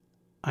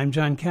I'm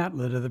John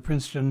Catlett of the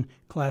Princeton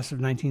class of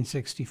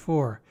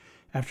 1964.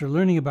 After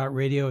learning about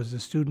radio as a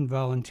student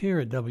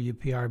volunteer at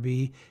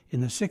WPRB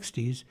in the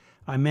 60s,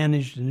 I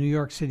managed a New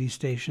York City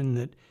station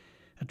that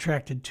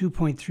attracted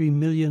 2.3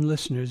 million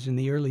listeners in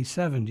the early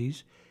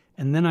 70s,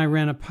 and then I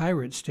ran a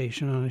pirate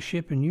station on a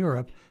ship in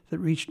Europe that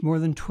reached more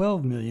than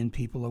 12 million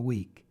people a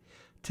week.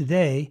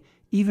 Today,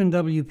 even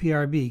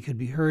WPRB could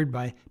be heard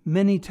by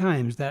many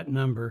times that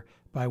number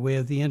by way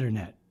of the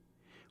internet.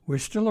 We're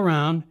still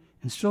around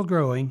and still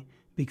growing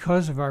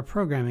because of our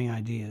programming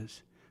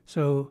ideas.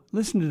 So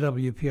listen to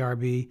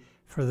WPRB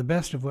for the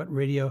best of what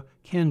radio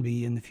can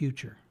be in the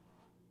future.